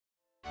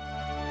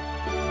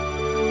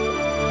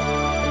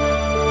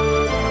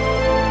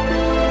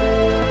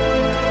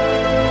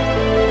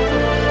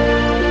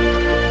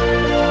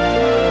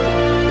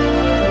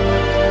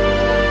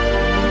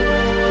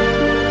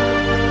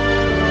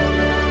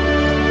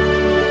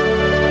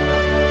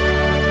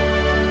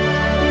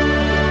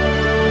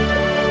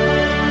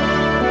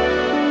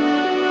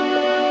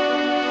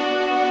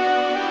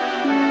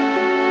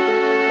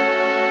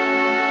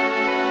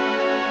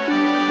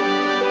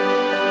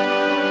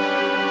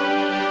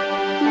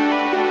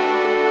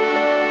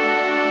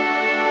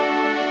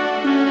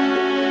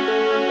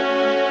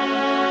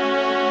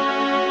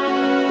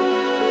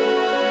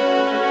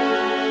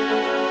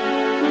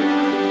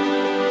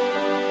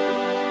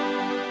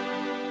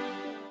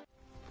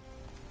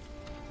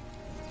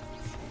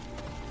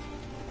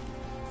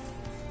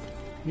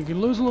You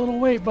can lose a little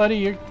weight, buddy.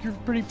 You're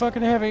pretty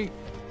fucking heavy.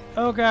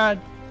 Oh god.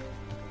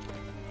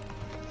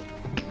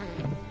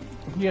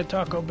 Yeah,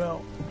 Taco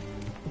Bell.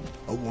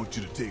 I want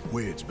you to take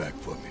Wedge back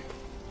for me.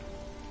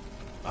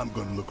 I'm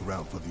gonna look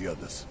around for the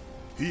others.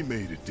 He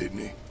made it, didn't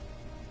he?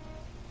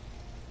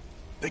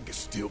 They could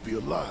still be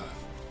alive.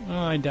 Oh,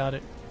 I doubt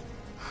it.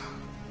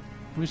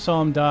 We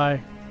saw him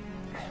die.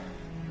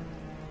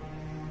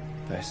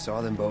 I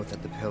saw them both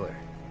at the pillar.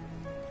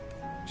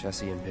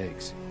 Jesse and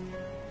Biggs.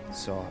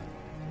 Saw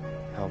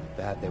how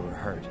bad they were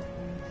hurt.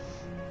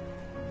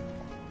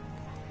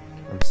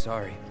 I'm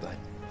sorry, but...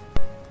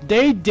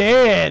 They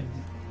dead!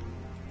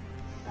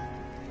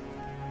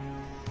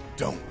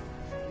 Don't.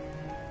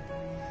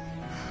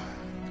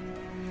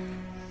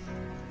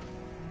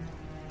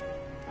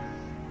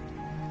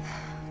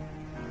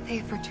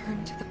 They've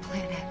returned to the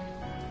planet.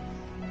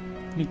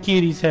 The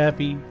kitty's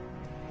happy.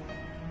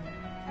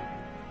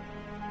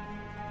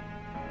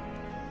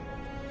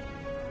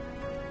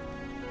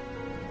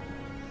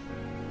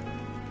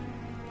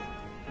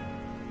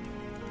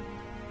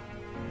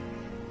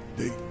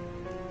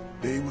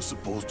 They were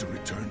supposed to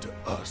return to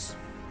us.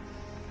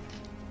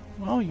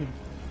 Well, you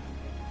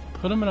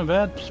put them in a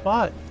bad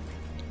spot.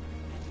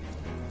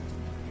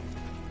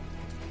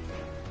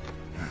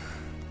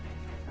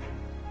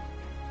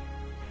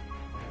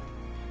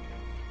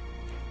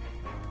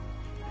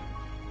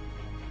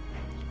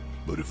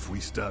 But if we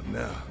stop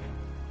now,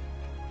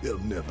 they'll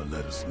never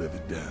let us live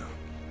it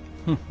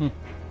down.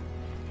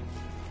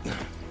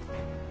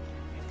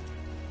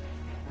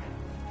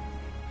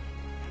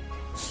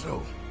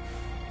 So,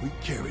 we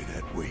carry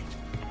that weight.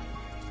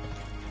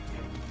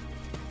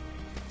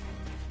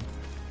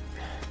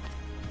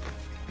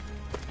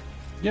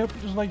 Yep,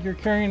 just like you're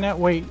carrying that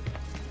weight.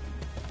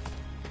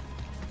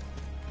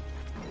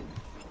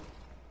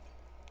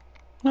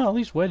 Well, at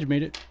least Wedge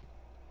made it.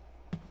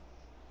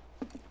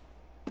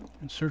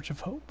 In search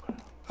of hope.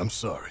 I'm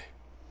sorry.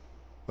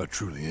 I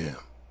truly am.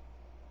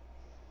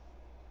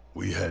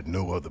 We had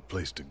no other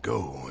place to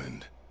go,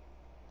 and...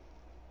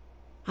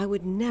 I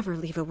would never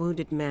leave a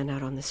wounded man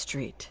out on the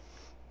street.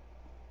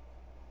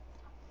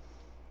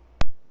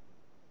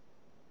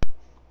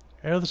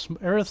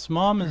 Aerith's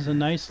mom is a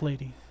nice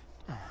lady.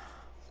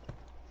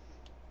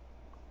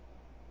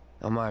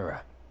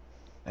 Elmira,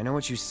 I know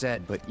what you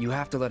said, but you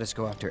have to let us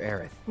go after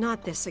Aerith.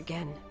 Not this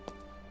again.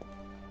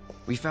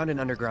 We found an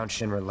underground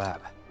Shinra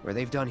lab, where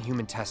they've done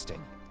human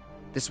testing.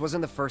 This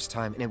wasn't the first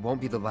time, and it won't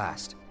be the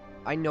last.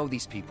 I know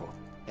these people,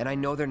 and I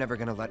know they're never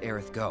gonna let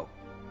Aerith go.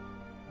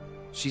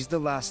 She's the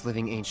last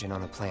living ancient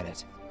on the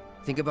planet.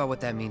 Think about what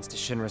that means to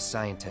Shinra's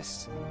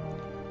scientists.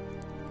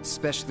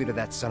 Especially to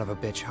that son of a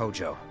bitch,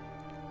 Hojo.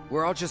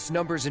 We're all just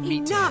numbers and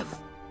meat to him.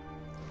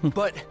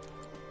 But...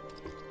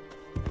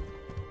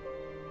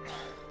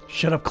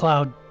 Shut up,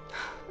 Cloud.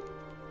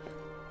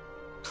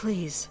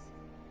 Please.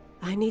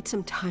 I need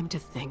some time to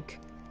think.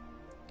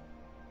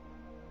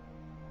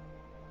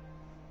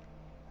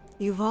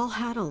 You've all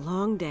had a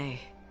long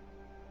day.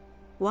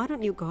 Why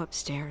don't you go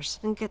upstairs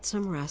and get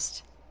some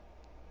rest?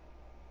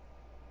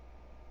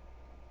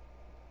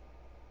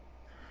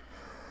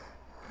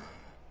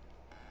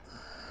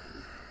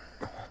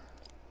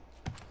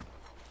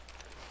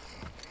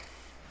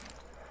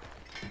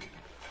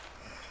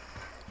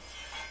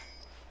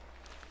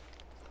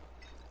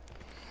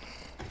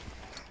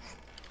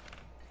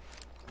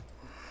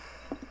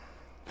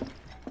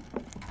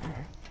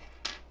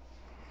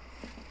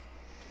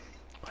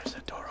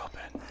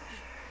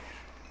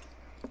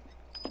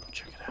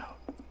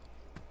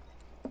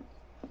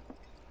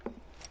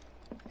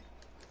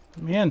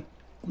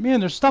 Man,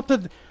 there's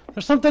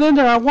something in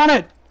there. I want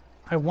it.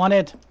 I want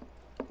it.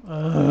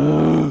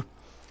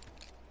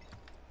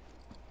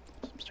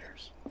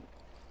 Upstairs.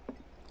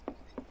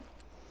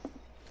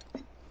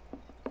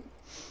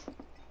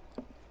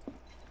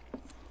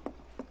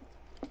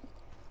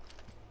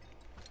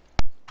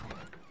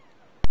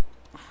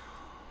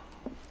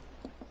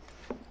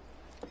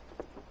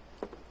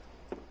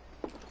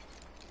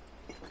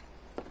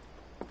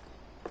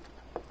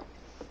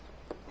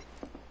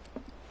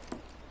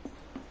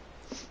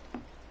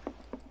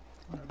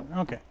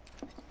 Okay.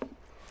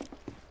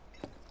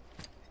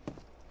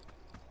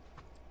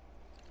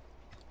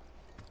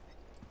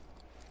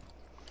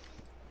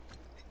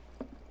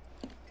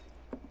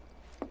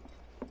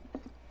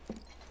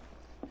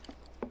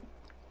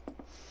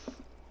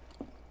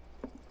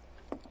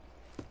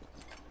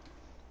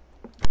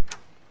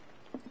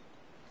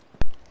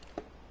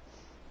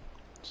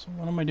 So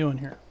what am I doing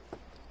here?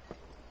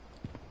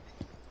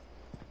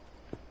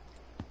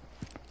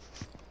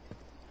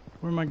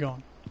 Where am I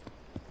going?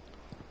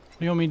 What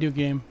do you want me to do,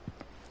 game?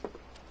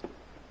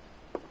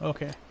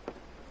 Okay.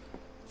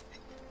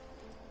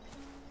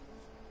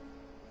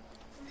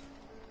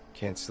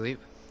 Can't sleep?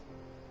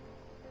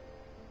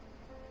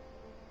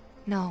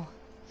 No.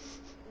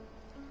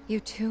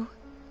 You too?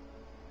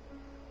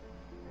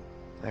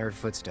 I heard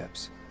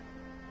footsteps.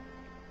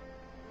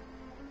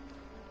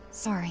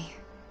 Sorry.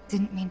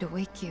 Didn't mean to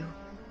wake you.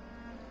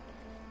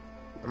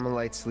 I'm a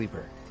light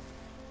sleeper.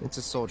 It's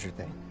a soldier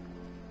thing.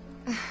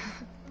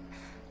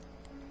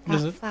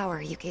 Is That it?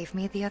 flower you gave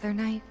me the other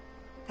night,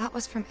 that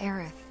was from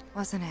Aerith,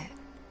 wasn't it?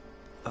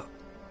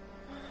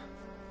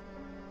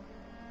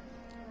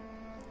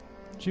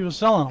 She was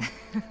selling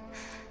them.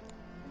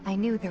 I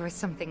knew there was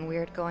something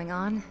weird going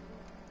on.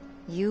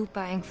 You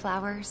buying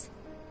flowers?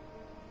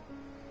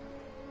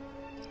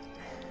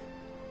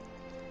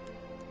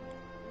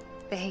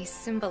 They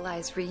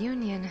symbolize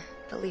reunion,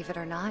 believe it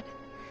or not.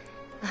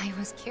 I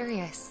was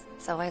curious,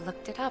 so I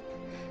looked it up.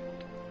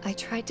 I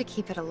tried to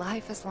keep it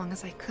alive as long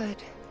as I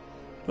could.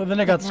 But then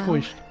it got now,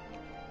 squished.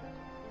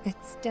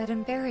 It's dead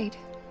and buried.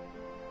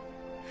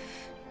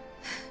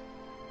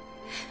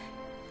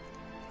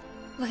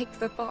 Like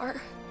the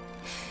bar,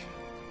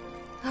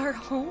 our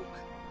home,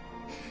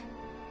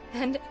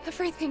 and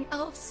everything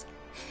else.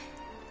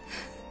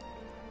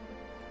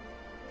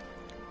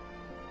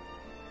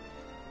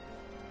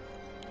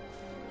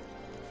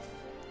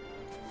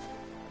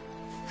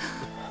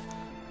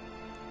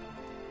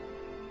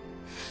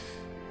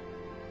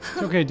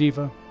 It's okay,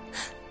 Diva.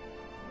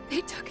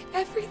 They took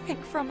everything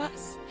from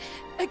us.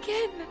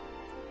 Again.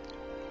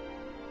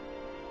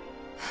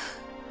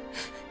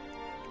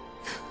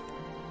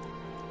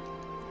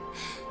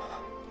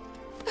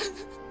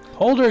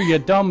 Hold her, you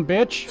dumb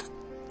bitch.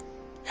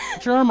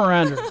 Put your arm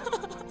around her.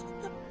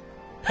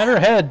 Pet her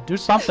head. Do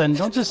something.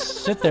 Don't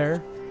just sit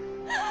there.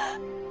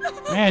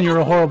 Man, you're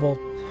a horrible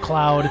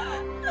Cloud.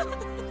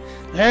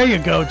 There you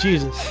go,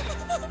 Jesus.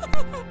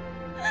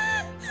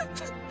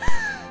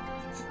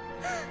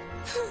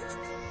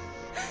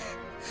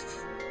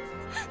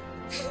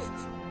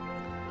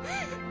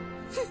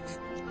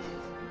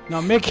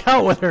 Now make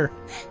out with her.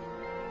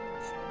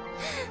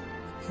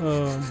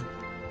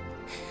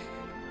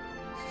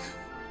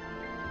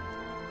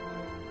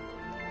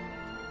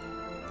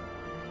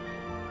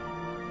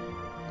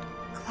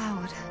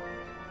 Cloud.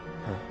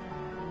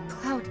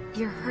 Cloud,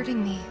 you're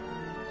hurting me.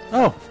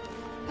 Oh.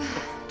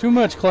 Too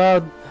much,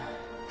 Cloud.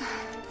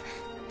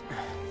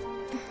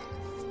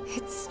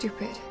 It's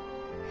stupid.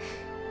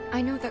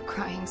 I know that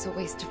crying's a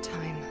waste of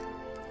time.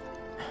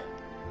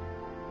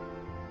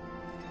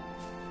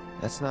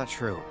 That's not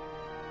true.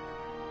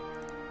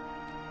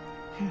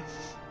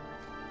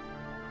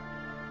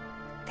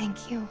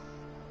 Thank you.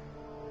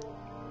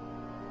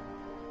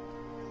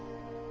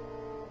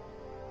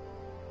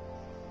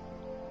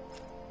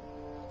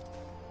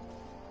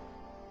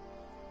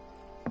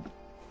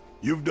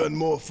 You've done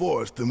more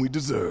for us than we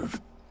deserve.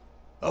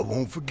 I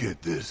won't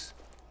forget this.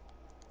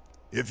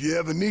 If you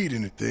ever need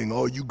anything,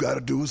 all you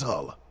gotta do is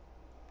holler.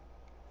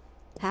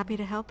 Happy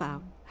to help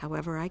out,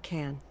 however I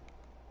can.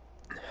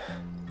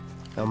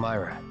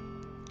 Elmira.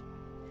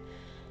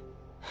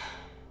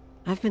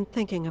 I've been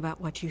thinking about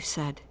what you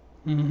said.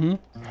 Mm-hmm.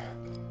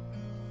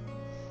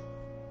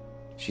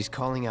 She's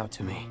calling out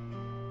to me.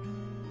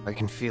 I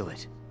can feel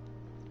it.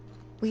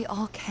 We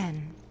all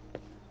can.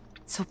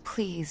 So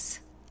please.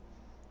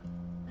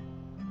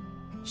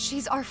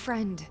 She's our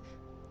friend.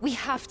 We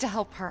have to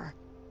help her.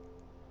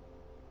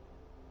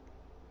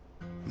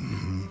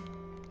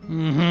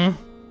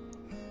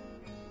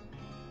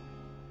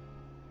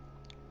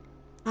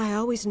 I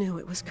always knew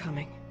it was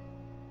coming.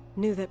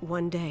 Knew that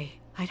one day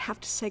I'd have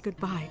to say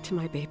goodbye to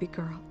my baby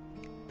girl.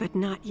 But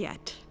not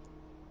yet.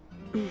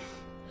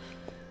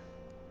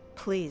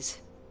 Please,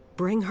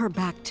 bring her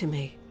back to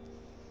me.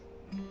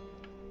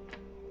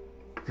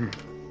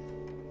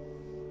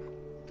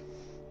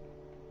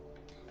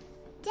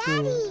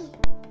 Daddy!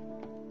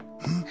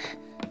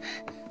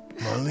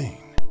 Marlene.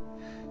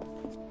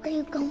 Are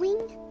you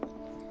going?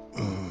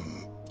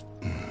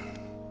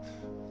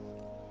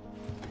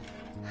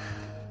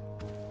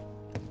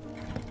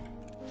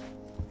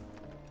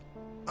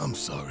 I'm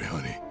sorry,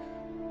 honey.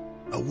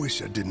 I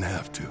wish I didn't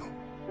have to.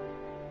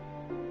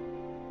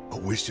 I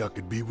wish I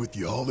could be with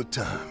you all the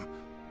time.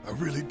 I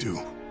really do.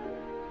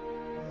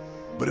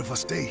 But if I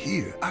stay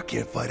here, I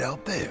can't fight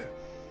out there.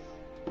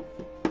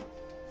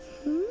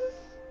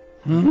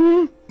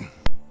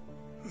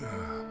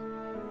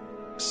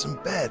 Some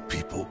bad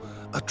people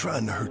are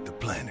trying to hurt the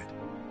planet.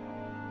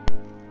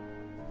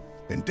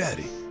 And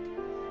Daddy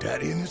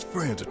and his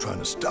friends are trying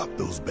to stop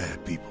those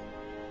bad people.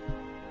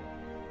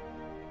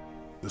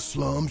 The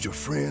slums, your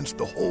friends,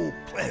 the whole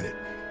planet.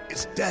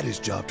 It's Daddy's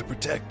job to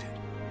protect it.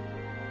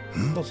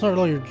 That's not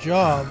really your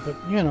job, but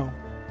you know.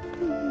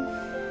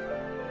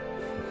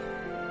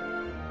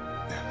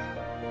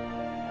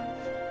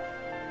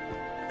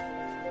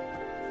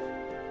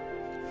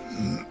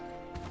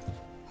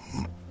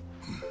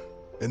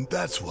 And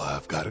that's why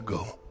I've got to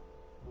go.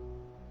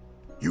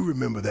 You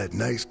remember that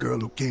nice girl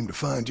who came to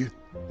find you?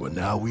 Well,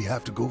 now we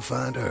have to go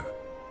find her.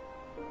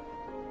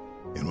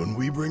 And when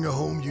we bring her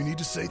home, you need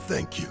to say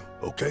thank you,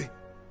 okay?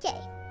 Okay.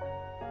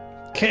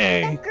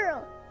 Okay. That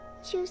girl.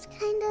 She was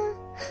kinda...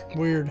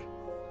 Weird.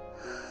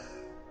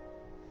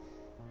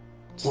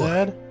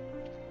 Sad?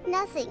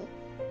 nothing.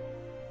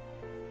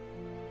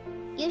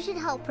 You should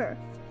help her.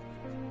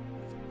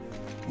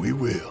 We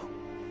will.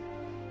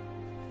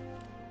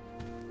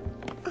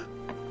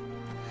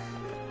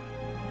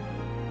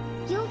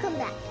 You'll come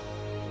back,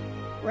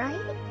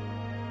 right?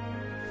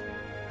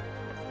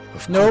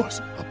 Of Nope. course,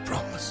 I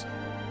promise.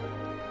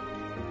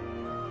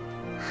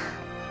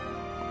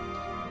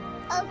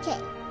 Okay.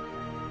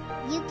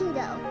 You can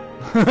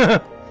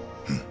go.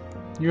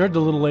 You heard the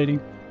little lady.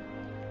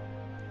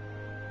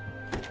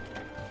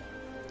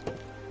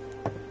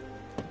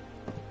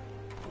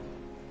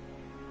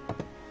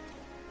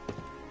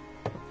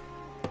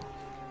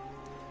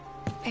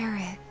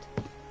 Barrett.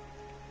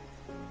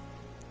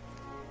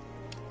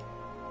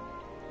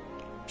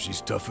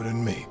 She's tougher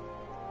than me.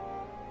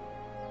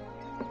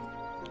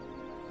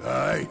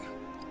 Alright,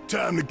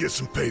 time to get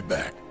some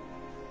payback.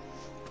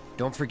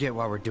 Don't forget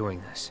why we're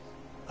doing this.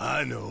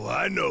 I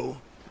know.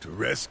 To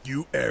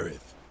rescue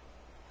Aerith.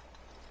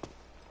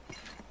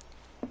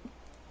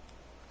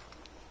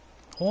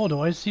 Oh,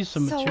 do I see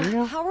some material?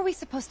 So, how are we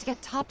supposed to get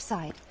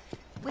topside?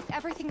 With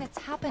everything that's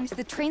happened,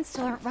 the trains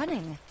still aren't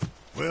running.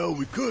 Well,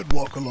 we could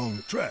walk along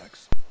the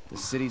tracks. The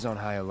city's on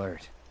high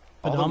alert.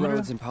 All the Pedometer?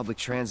 roads and public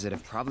transit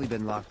have probably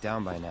been locked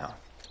down by now.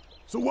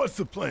 So what's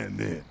the plan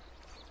then?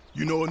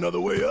 You know another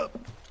way up?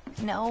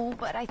 No,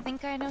 but I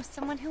think I know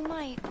someone who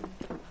might.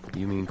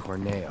 You mean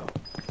Corneo?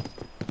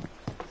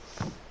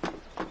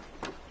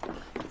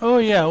 Oh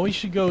yeah, we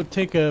should go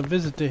take a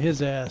visit to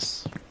his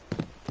ass.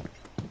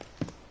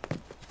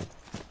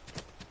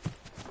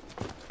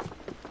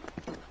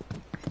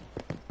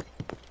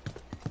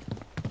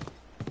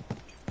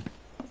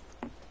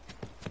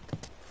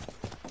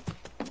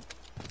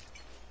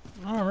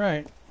 All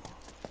right.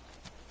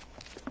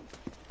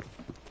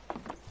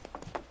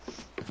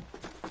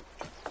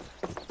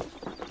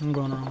 I'm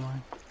going the wrong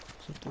way.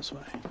 So this way.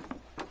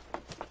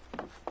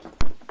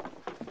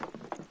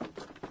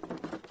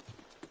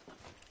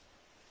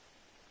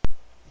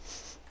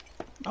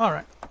 All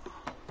right.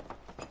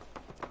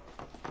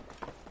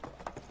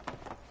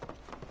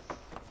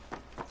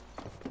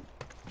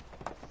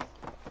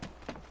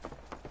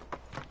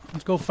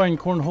 Let's go find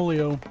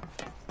Cornholio.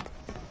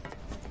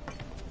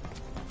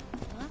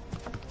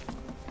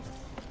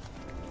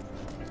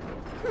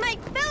 My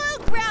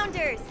fellow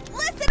grounders,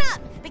 listen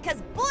up,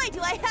 because boy do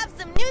I have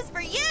some news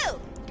for you!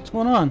 What's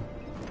going on?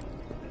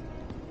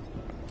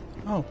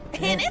 Oh.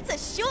 And it's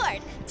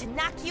assured to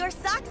knock your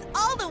socks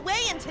all the way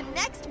into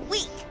next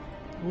week.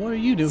 What do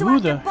you do? So Who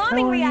after the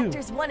bombing hell are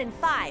reactors 1 and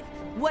 5,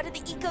 what do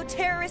the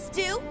eco-terrorists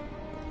do?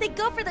 They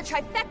go for the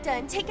trifecta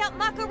and take out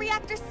Mako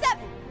Reactor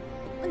 7.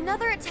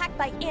 Another attack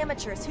by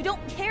amateurs who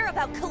don't care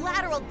about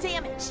collateral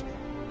damage.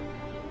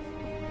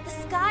 The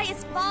sky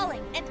is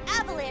falling and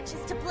Avalanche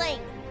is to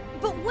blame.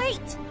 But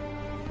wait!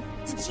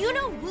 Did you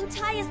know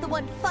Wutai is the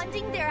one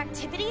funding their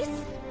activities?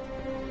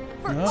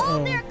 For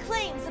all their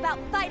claims about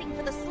fighting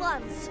for the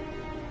slums,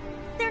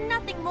 they're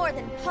nothing more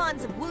than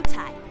pawns of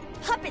Wutai,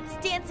 puppets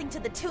dancing to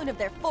the tune of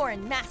their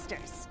foreign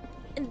masters.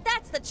 And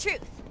that's the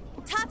truth.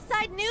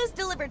 Topside news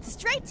delivered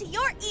straight to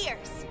your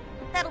ears.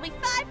 That'll be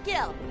 5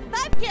 gil.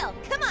 5 gil,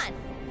 come on.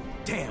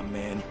 Damn,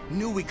 man.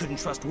 Knew we couldn't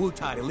trust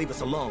Wutai to leave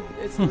us alone.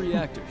 It's the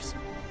reactors.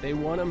 They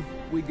want them,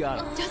 we got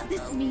them. Does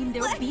this mean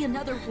there'll be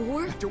another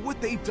war? After what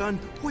they've done,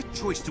 what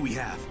choice do we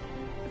have?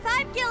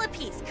 5 gil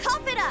apiece,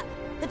 cough it up.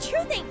 The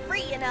truth ain't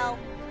free, you know.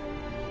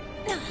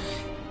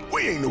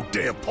 We ain't no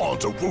damn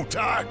pawns of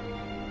Wutai.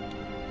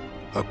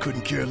 I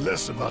couldn't care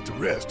less about the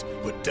rest,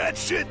 but that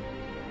shit...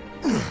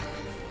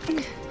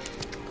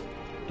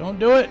 Don't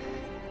do it.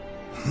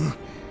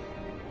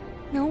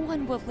 No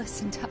one will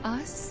listen to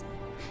us.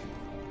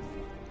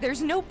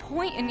 There's no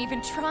point in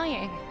even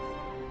trying.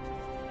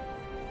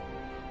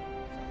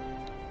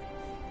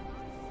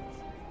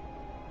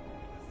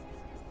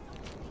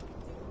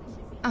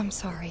 I'm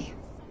sorry.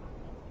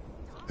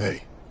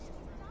 Hey,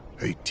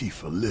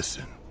 Tifa,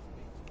 listen.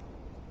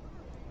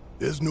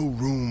 There's no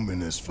room in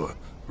this for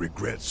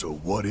regrets or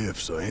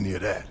what-ifs or any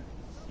of that.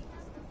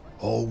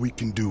 All we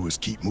can do is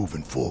keep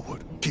moving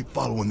forward, keep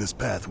following this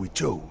path we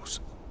chose.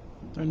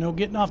 There's no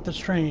getting off this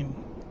train.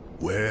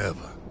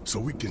 Wherever, so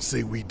we can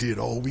say we did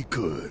all we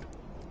could.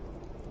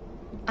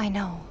 I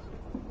know.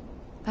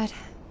 But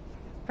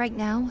right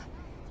now,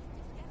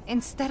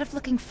 instead of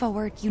looking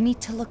forward, you need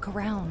to look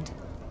around.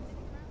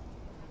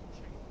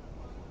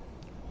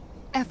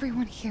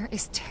 Everyone here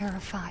is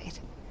terrified.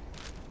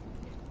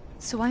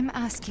 So I'm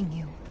asking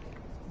you,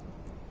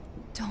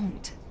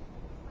 don't.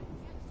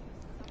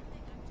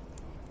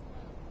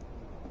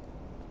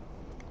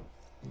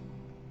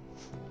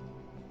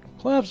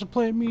 Collapse of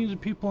plate means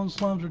that people in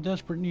slums are in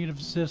desperate need of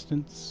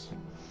assistance.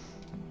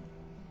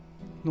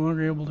 No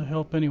longer able to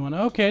help anyone.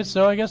 Okay,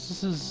 so I guess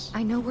this is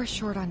I know we're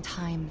short on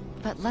time,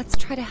 but let's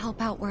try to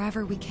help out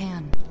wherever we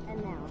can.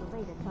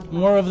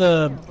 more of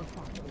the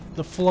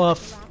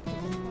fluff.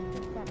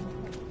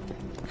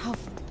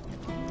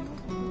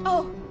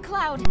 Oh,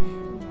 Cloud.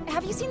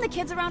 Have you seen the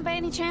kids around by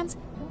any chance?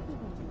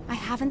 I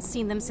haven't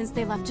seen them since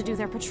they left to do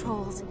their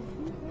patrols.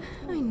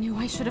 I knew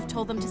I should have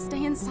told them to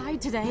stay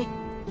inside today.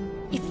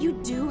 If you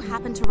do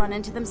happen to run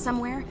into them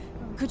somewhere,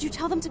 could you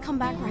tell them to come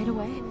back right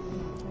away?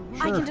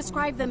 I Sure. can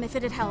describe them if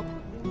it'd help.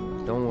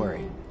 Don't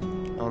worry.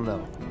 I'll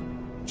know.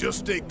 Just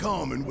stay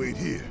calm and wait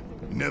here.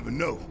 You never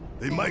know.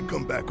 They might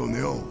come back on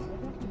their own.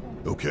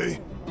 Okay?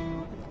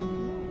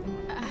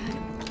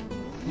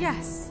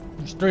 Yes.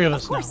 There's 3 of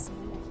us Of course.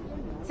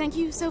 now. Thank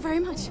you so very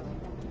much.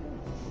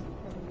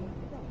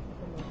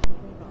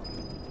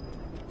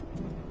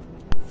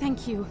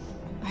 Thank you.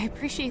 I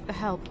appreciate the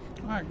help.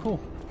 Alright, cool.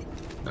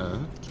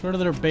 Let's go to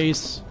their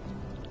base.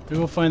 We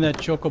will find that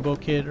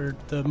Chocobo kid, or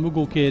the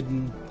Moogle kid,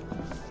 and...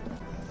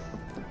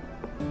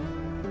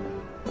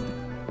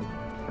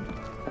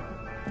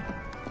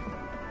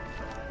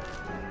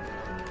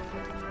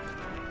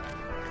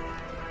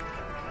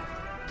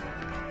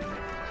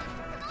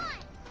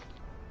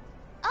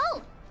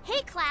 Oh,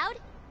 hey Cloud.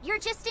 You're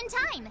just in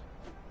time.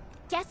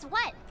 Guess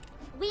what?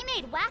 We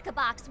made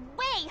Whack-A-Box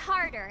way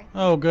harder.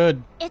 Oh,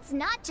 good. It's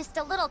not just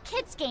a little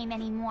kid's game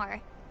anymore.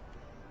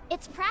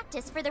 It's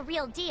practice for the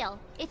real deal.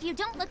 If you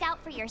don't look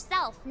out for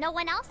yourself, no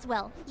one else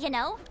will, you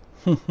know?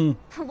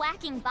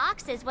 Whacking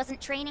boxes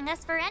wasn't training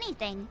us for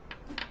anything.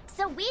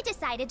 So we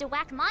decided to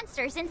whack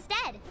monsters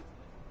instead.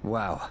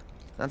 Wow,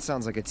 that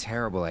sounds like a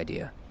terrible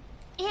idea.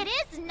 It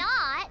is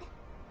not!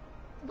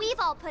 We've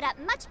all put up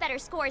much better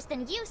scores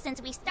than you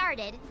since we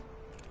started.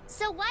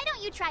 So why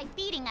don't you try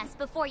beating us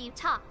before you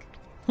talk?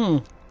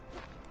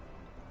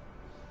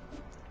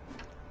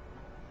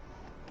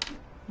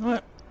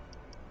 What?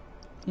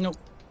 Nope.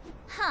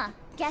 Huh,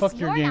 guess Fuck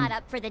your you're game. not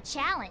up for the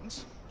challenge.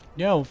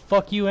 Yo,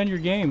 fuck you and your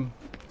game.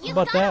 How You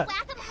about gotta that?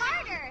 whack 'em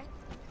harder!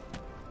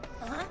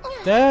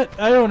 That,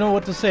 I don't know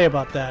what to say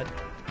about that.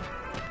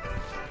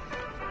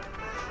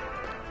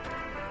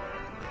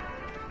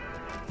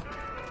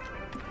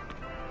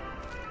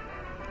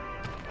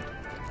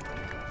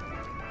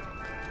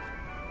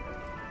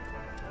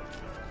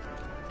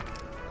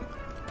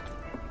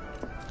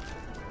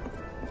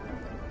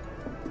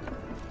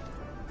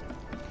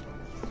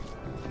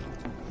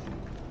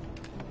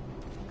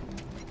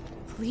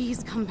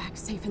 Please come back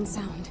safe and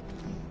sound.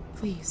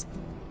 Please.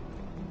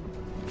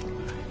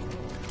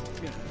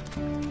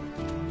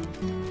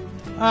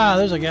 Ah,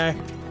 there's a guy.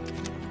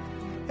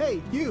 Hey,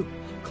 you!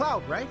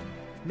 Cloud, right?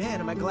 Man,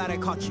 am I glad I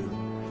caught you.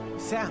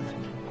 Sam,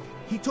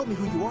 he told me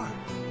who you are.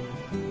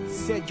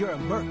 Said you're a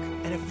merc,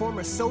 and a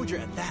former soldier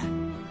at that.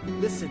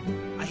 Listen,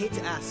 I hate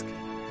to ask,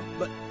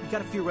 but we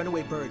got a few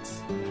runaway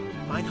birds.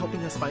 Mind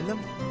helping us find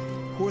them?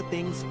 Poor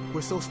things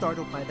were so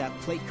startled by that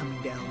plate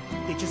coming down,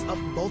 they just up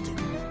and bolted.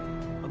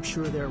 I'm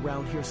sure they're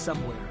around here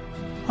somewhere.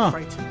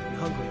 Frightened and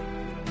hungry.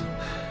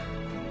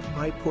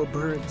 My poor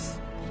birds.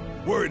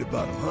 Worried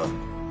about them, huh?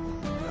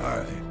 All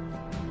right.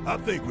 I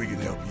think we can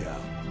help you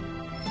out.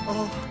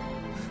 Oh,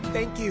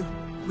 thank you.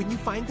 When you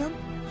find them,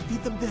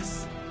 feed them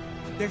this.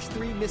 There's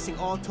 3 missing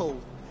all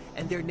told,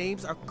 and their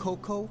names are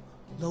Coco,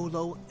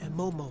 Lolo, and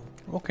Momo.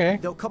 Okay.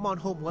 They'll come on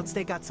home once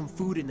they got some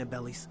food in their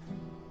bellies.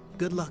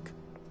 Good luck.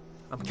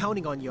 I'm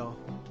counting on y'all.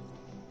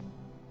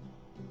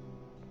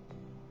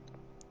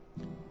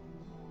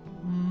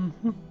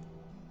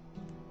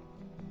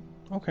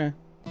 Okay.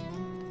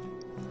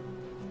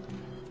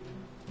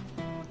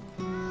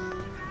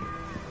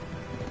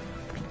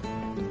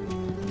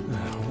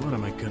 What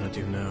am I gonna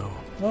do now?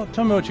 Well,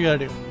 tell me what you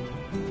gotta do.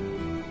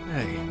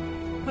 Hey,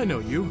 I know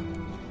you.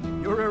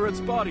 You're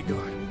Aerith's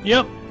bodyguard.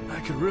 Yep. I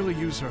could really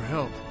use her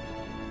help.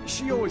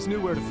 She always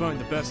knew where to find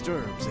the best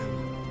herbs,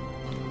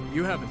 and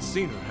you haven't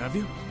seen her, have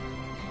you?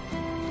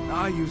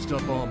 I used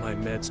up all my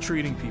meds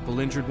treating people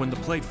injured when the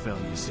plate fell,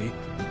 you see.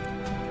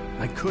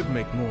 I could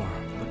make more,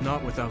 but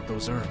not without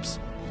those herbs.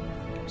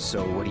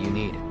 So what do you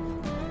need?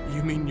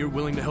 You mean you're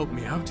willing to help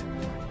me out?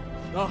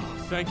 Oh,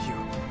 thank you.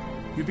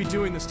 You'd be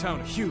doing this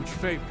town a huge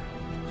favor.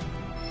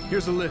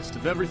 Here's a list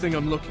of everything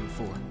I'm looking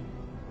for.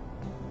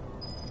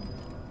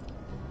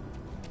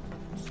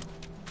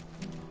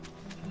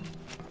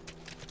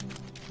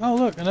 Oh,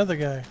 look, another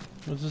guy.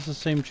 Was this the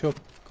same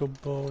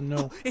Chocobo? No.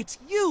 Oh, it's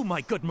you,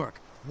 my good merc.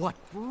 What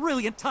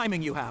brilliant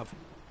timing you have.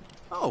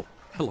 Oh,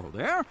 hello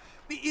there.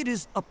 It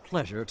is a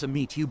pleasure to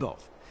meet you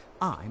both.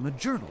 I'm a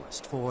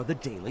journalist for the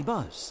Daily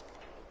Buzz.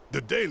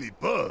 The Daily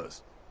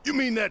Buzz? You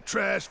mean that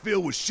trash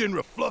filled with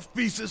Shinra fluff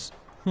pieces?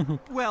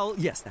 Well,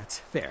 yes, that's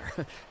fair.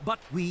 But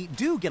we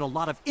do get a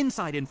lot of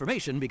inside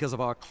information because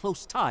of our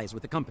close ties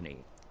with the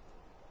company.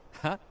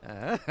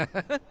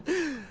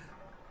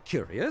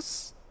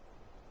 Curious?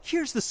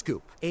 Here's the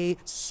scoop. A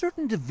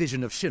certain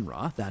division of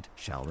Shinra, that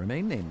shall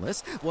remain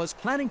nameless, was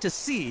planning to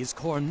seize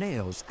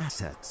Corneo's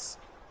assets.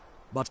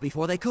 But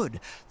before they could,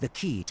 the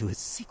key to his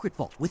secret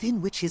vault, within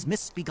which his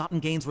misbegotten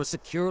gains were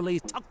securely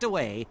tucked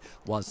away,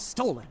 was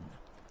stolen.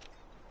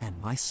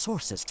 And my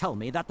sources tell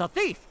me that the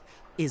thief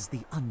is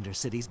the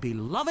Undercity's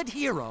beloved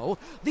hero,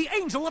 the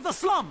Angel of the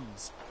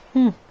Slums!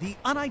 The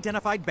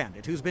unidentified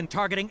bandit who's been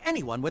targeting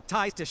anyone with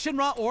ties to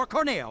Shinra or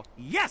Corneo.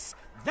 Yes,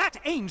 that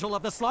Angel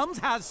of the Slums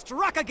has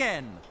struck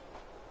again!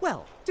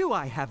 Well, do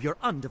I have your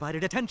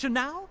undivided attention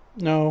now?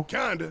 No.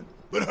 Kinda,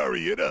 but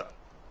hurry it up.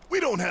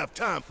 We don't have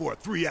time for a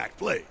 3-act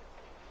play.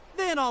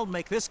 Then I'll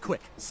make this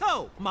quick.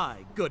 So, my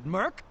good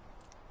merc,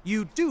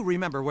 you do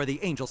remember where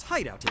the Angel's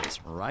hideout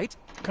is, right?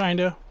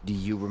 Kinda. Do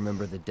you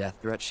remember the death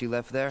threat she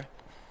left there?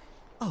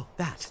 Oh,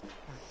 that.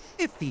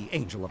 If the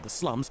Angel of the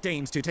Slums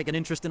deigns to take an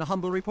interest in a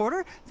humble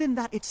reporter, then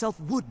that itself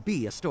would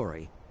be a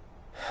story.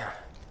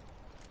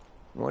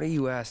 What are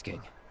you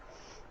asking?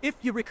 If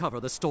you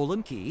recover the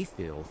stolen key,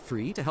 feel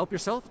free to help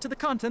yourself to the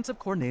contents of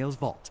Corneo's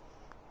vault.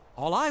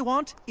 All I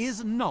want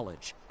is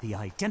knowledge, the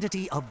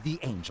identity of the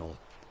angel.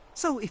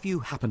 So if you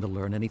happen to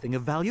learn anything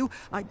of value,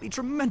 I'd be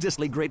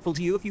tremendously grateful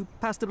to you if you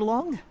passed it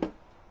along.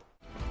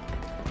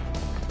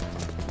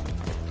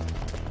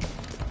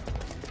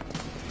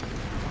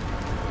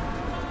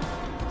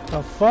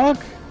 The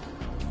fuck?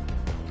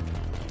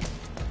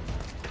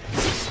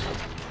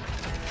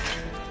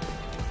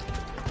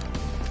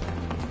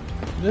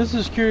 This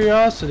is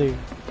curiosity.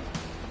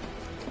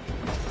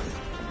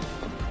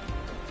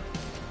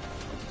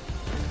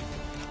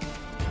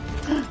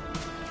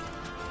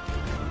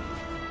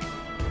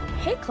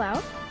 Hey,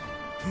 Cloud.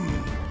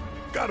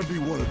 Gotta be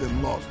one of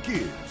them lost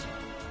kids.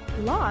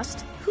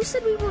 Lost? Who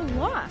said we were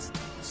lost?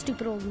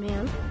 Stupid old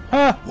man.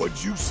 Huh?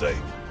 What'd you say?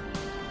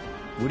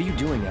 What are you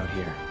doing out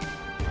here?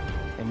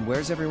 And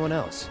where's everyone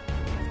else?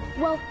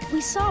 Well,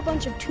 we saw a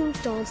bunch of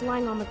tombstones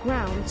lying on the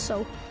ground,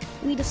 so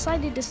we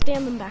decided to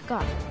stand them back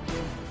up.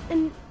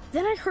 And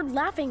then I heard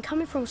laughing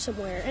coming from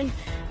somewhere, and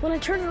when I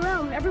turned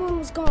around, everyone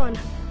was gone.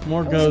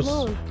 More I was ghosts.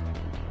 alone.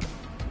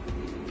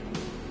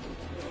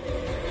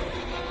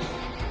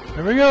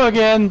 Here we go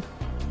again.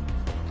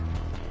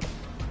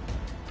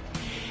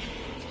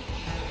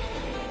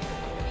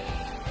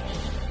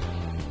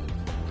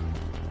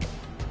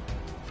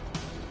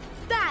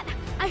 That!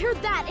 I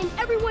heard that, and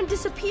everyone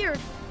disappeared.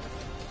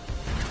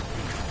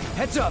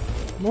 Heads up!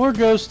 More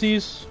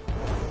ghosties.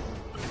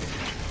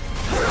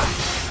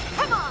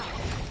 Come on!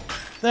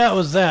 That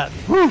was that.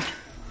 Whew.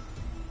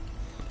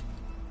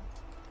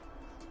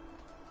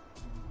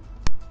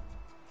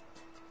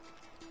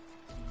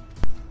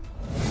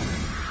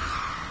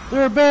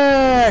 They're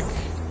back!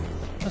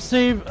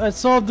 I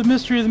solved the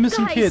mystery of the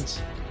missing Guys.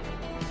 kids.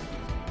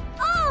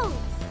 Oh!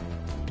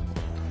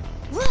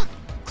 Look!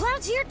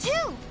 Cloud's here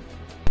too!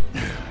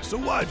 So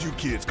why'd you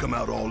kids come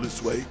out all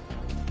this way?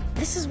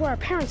 This is where our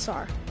parents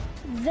are.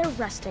 They're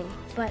resting,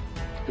 but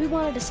we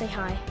wanted to say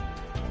hi.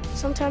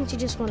 Sometimes you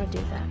just want to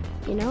do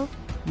that, you know?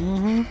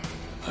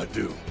 Mm-hmm. I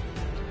do.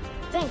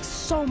 Thanks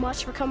so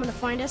much for coming to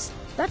find us.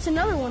 That's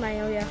another one I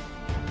owe you.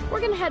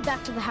 We're gonna head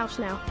back to the house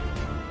now.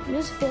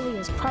 Miss Philly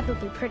is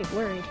probably pretty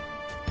worried.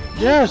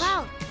 Yes! Hey,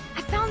 Cloud,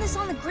 I found this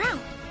on the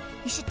ground.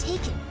 You should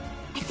take it.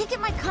 I think it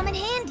might come in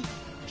handy.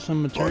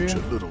 Some Bunch material.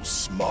 of little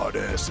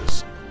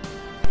smartasses.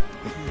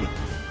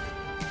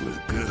 With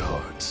good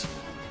hearts.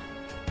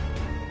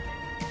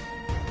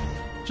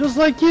 Just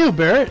like you,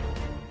 Barrett.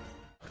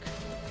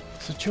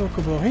 It's a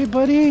chocobo. Hey,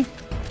 buddy.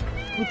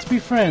 Let's be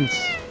friends.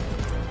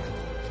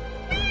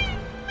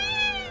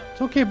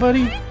 It's okay,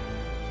 buddy.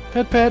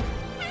 Pet, pet.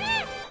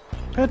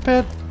 Pet,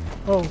 pet.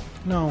 Oh,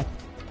 no.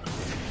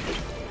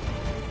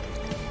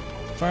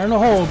 Fire in the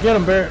hole. Get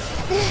him, Barrett.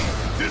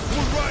 This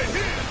one right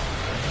here.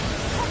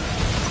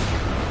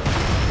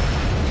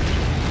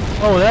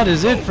 Oh, that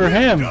is it for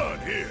him. Done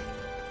here.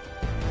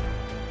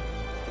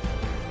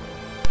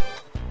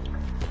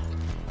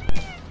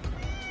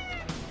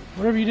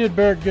 Whatever you did,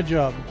 Barrett, good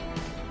job.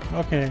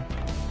 Okay.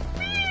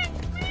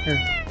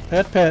 Here.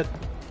 Pet, pet.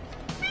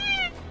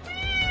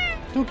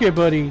 It's okay,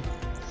 buddy.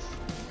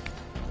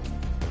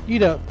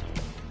 Eat up.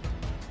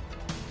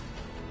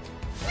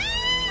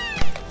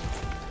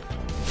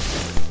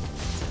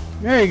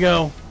 There you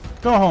go.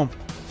 Go home.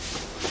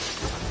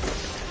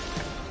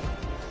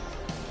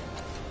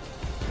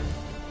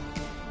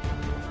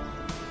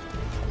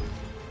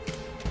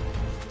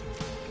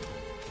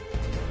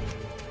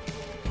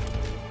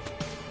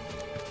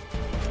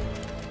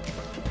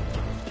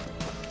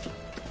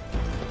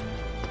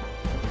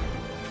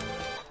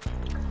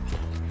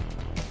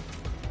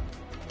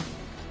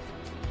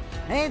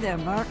 Hey there,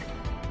 Merc.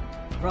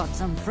 Brought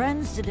some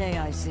friends today,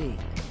 I see.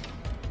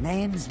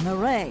 Name's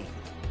Murray.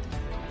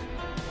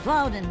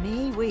 Cloud and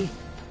me,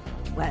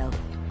 well,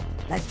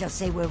 let's just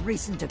say we're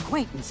recent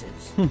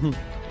acquaintances.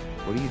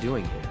 What are you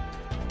doing here?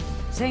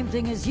 Same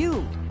thing as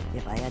you,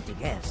 if I had to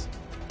guess.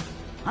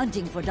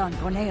 Hunting for Don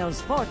Corneo's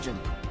fortune.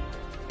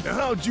 Now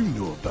how'd you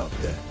know about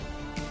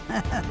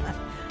that?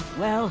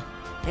 Well,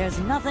 there's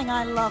nothing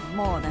I love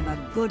more than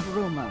a good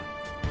rumor.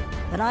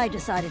 But I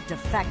decided to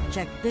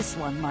fact-check this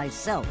one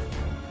myself.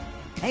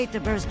 Hate to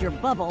burst your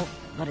bubble,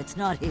 but it's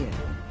not here.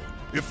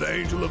 If the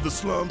angel of the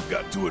slums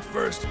got to it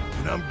first,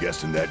 then I'm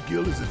guessing that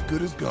guild is as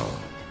good as gone.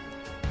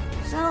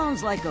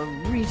 Sounds like a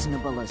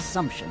reasonable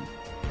assumption.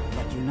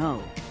 But you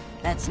know,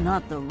 that's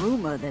not the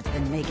rumor that's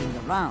been making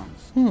the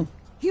rounds.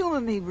 Humor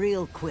me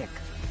real quick.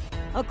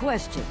 A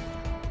question.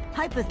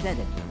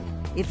 Hypothetically,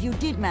 if you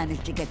did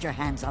manage to get your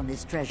hands on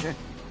this treasure,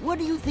 what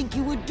do you think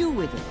you would do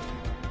with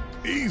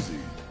it? Easy.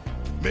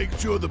 Make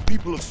sure the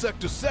people of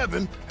Sector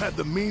 7 had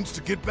the means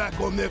to get back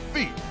on their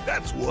feet.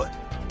 That's what.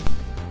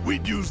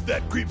 We'd use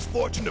that creep's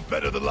fortune to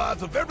better the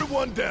lives of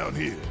everyone down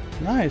here.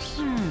 Nice.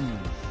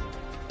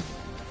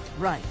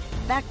 Right.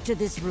 Back to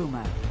this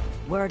rumor.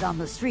 Word on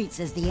the street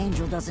says the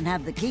angel doesn't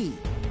have the key.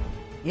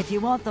 If you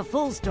want the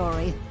full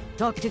story,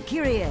 talk to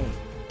Kyrie.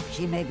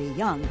 She may be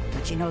young,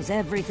 but she knows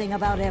everything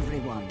about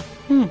everyone.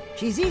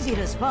 She's easy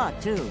to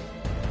spot, too.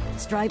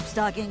 Striped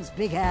stockings,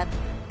 big hat,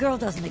 girl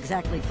doesn't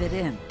exactly fit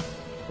in.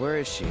 Where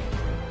is she?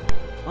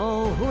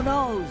 Oh, who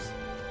knows?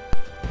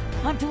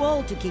 I'm too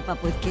old to keep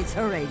up with kids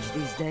her age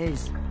these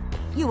days.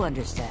 You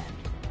understand.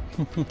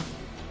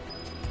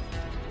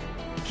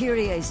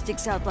 Kyrie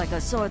sticks out like a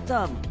sore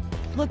thumb.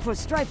 Look for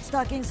striped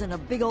stockings and a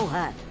big old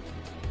hat.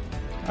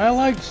 I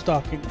like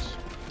stockings.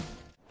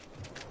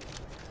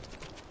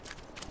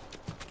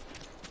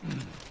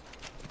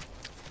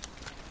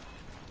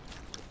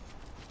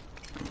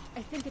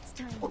 I think it's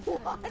time.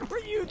 What were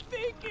you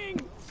thinking?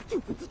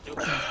 Stupid,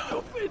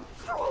 stupid.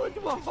 Throw into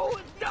a hole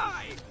and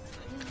die.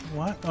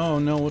 What? Oh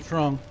no, what's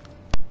wrong?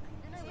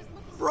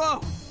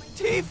 Bro,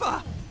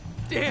 Tifa!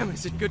 Damn,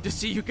 is it good to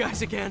see you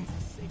guys again.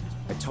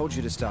 I told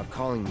you to stop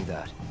calling me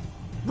that.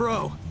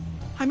 Bro,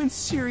 I'm in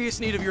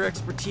serious need of your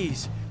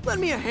expertise. Lend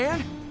me a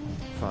hand?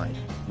 Fine.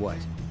 What?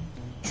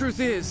 Truth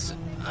is,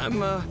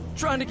 I'm,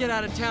 trying to get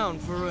out of town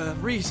for,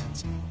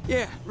 reasons.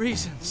 Yeah,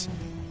 reasons.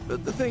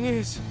 But the thing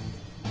is...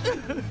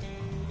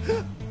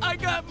 I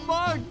got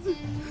mugged!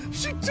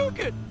 She took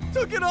it!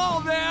 Took it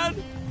all, man!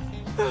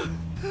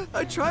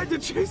 I tried to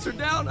chase her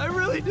down, I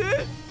really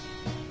did!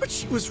 But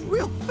she was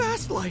real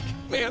fast-like.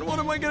 Man, what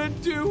am I gonna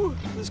do?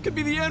 This could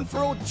be the end for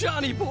old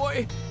Johnny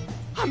boy.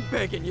 I'm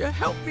begging you,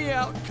 help me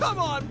out. Come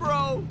on,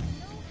 bro!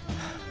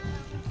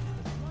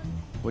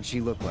 What'd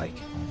she look like?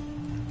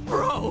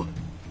 Bro!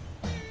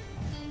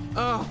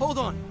 Hold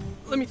on.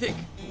 Let me think.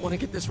 Want to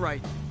get this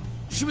right.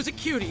 She was a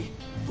cutie.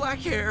 Black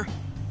hair.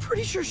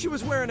 Pretty sure she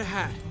was wearing a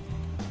hat.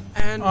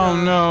 And, oh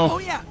no. Oh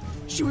yeah!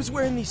 She was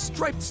wearing these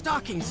striped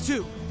stockings,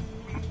 too.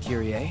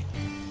 Kyrie?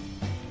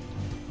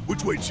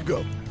 Which way'd she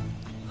go?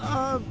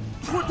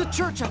 Toward the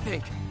church, I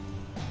think.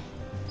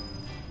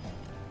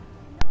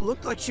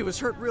 Looked like she was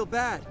hurt real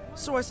bad,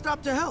 so I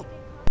stopped to help.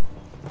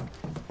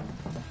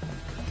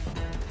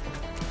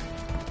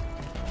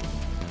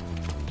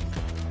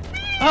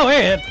 Oh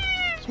hey,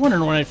 I was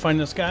wondering when I'd find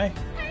this guy.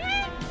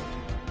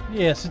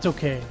 Yes, it's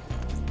okay.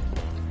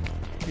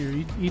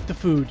 Here, eat the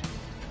food.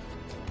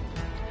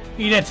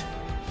 Eat it!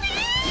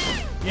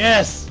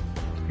 Yes!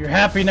 You're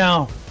happy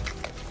now.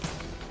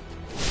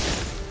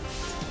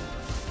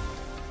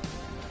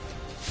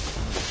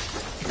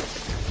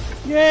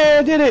 Yeah,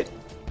 I did it!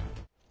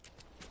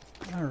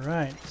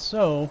 Alright,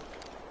 so...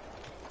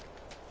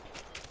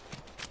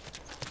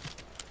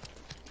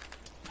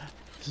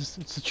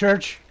 It's the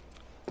church.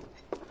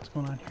 What's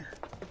going on here?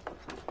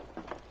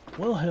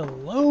 Well,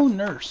 hello,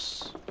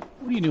 nurse.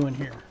 What are you doing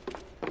here?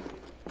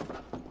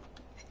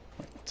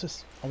 What's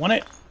this? I want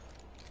it!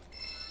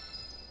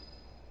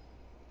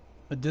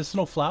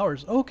 Medicinal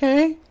flowers.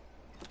 Okay.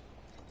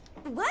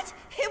 What?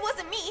 It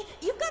wasn't me.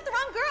 You've got the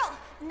wrong girl.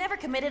 Never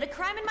committed a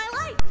crime in my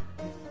life.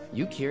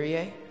 You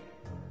Kyrie?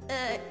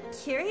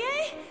 Kyrie?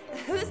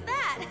 Who's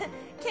that?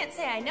 Can't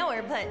say I know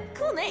her, but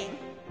cool name.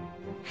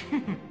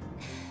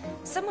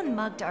 Someone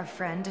mugged our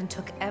friend and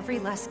took every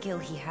last skill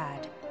he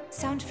had.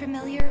 Sound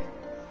familiar?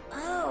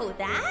 Oh,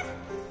 that?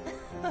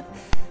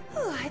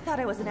 Ooh, I thought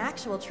I was in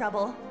actual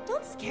trouble.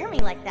 Don't scare me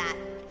like that.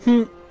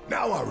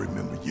 Now I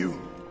remember you.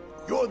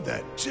 You're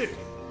that chick.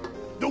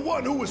 The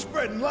one who was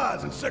spreading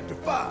lies in Sector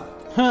 5.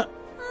 Huh.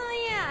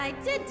 Oh yeah, I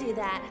did do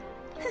that.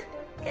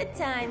 Good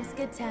times,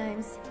 good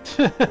times.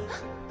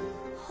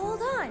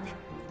 Hold on.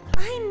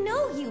 I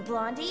know you,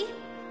 Blondie.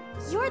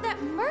 You're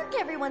that merc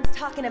everyone's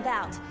talking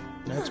about.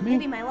 That's me.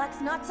 Maybe my luck's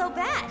not so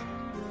bad.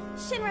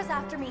 Shinra's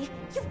after me.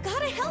 You've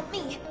gotta help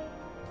me.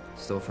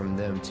 Stole from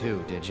them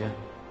too, did you?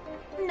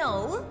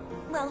 No.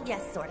 Well,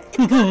 yes, sorta. It's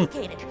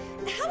complicated.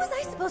 How was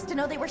I supposed to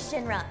know they were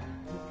Shinra?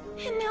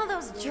 And now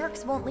those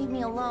jerks won't leave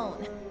me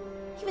alone.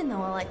 Even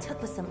though all I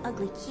took was some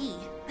ugly key.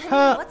 I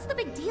mean, what's the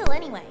big deal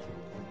anyway?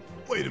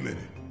 Wait a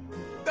minute.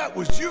 That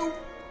was you?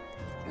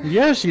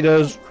 Yes, she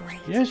does. Oh,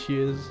 great. Yes, she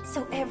is.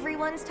 So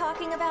everyone's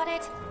talking about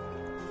it?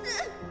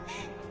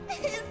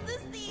 Is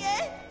this the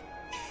end?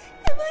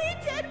 Am I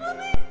a dead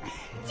woman?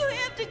 Do I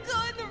have to go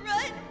on the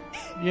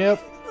run?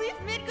 Yep.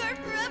 Leave Midgard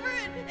forever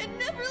and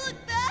never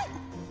look back?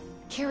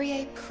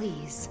 Kyrie,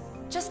 please.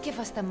 Just give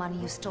us the money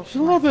you stole She's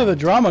from a little our bit of a friend,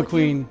 drama would you?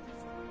 queen.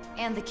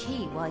 And the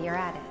key while you're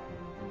at it.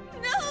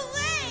 No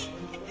way!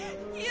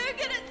 You're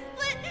gonna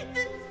split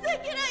the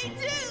second I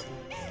do!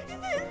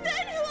 And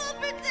then who will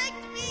protect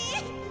me?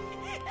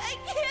 I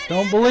can't.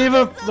 Don't believe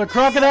it. The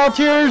crocodile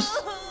tears.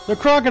 The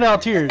crocodile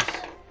tears.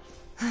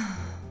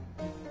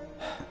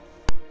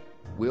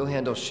 We'll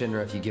handle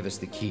Shinra if you give us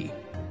the key.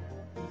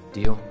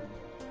 Deal?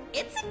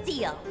 It's a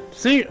deal.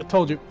 See, I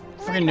told you.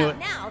 Right Freaking knew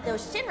about it. now,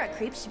 those Shinra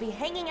creeps should be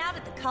hanging out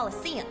at the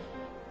Coliseum.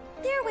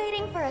 They're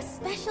waiting for a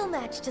special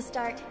match to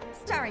start,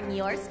 starring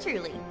yours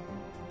truly.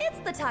 It's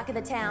the talk of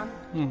the town.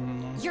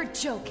 You're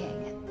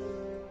joking.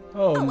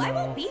 Oh, Oh, no. I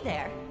won't be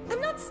there.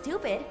 I'm not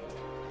stupid.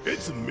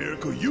 It's a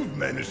miracle you've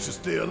managed to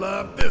stay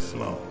alive this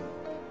long.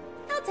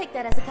 I'll take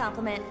that as a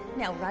compliment.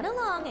 Now run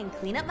along and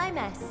clean up my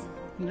mess.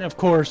 Of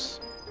course.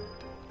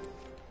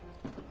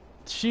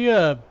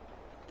 They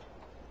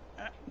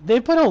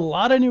put a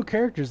lot of new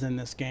characters in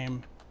this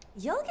game.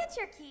 You'll get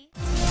your key.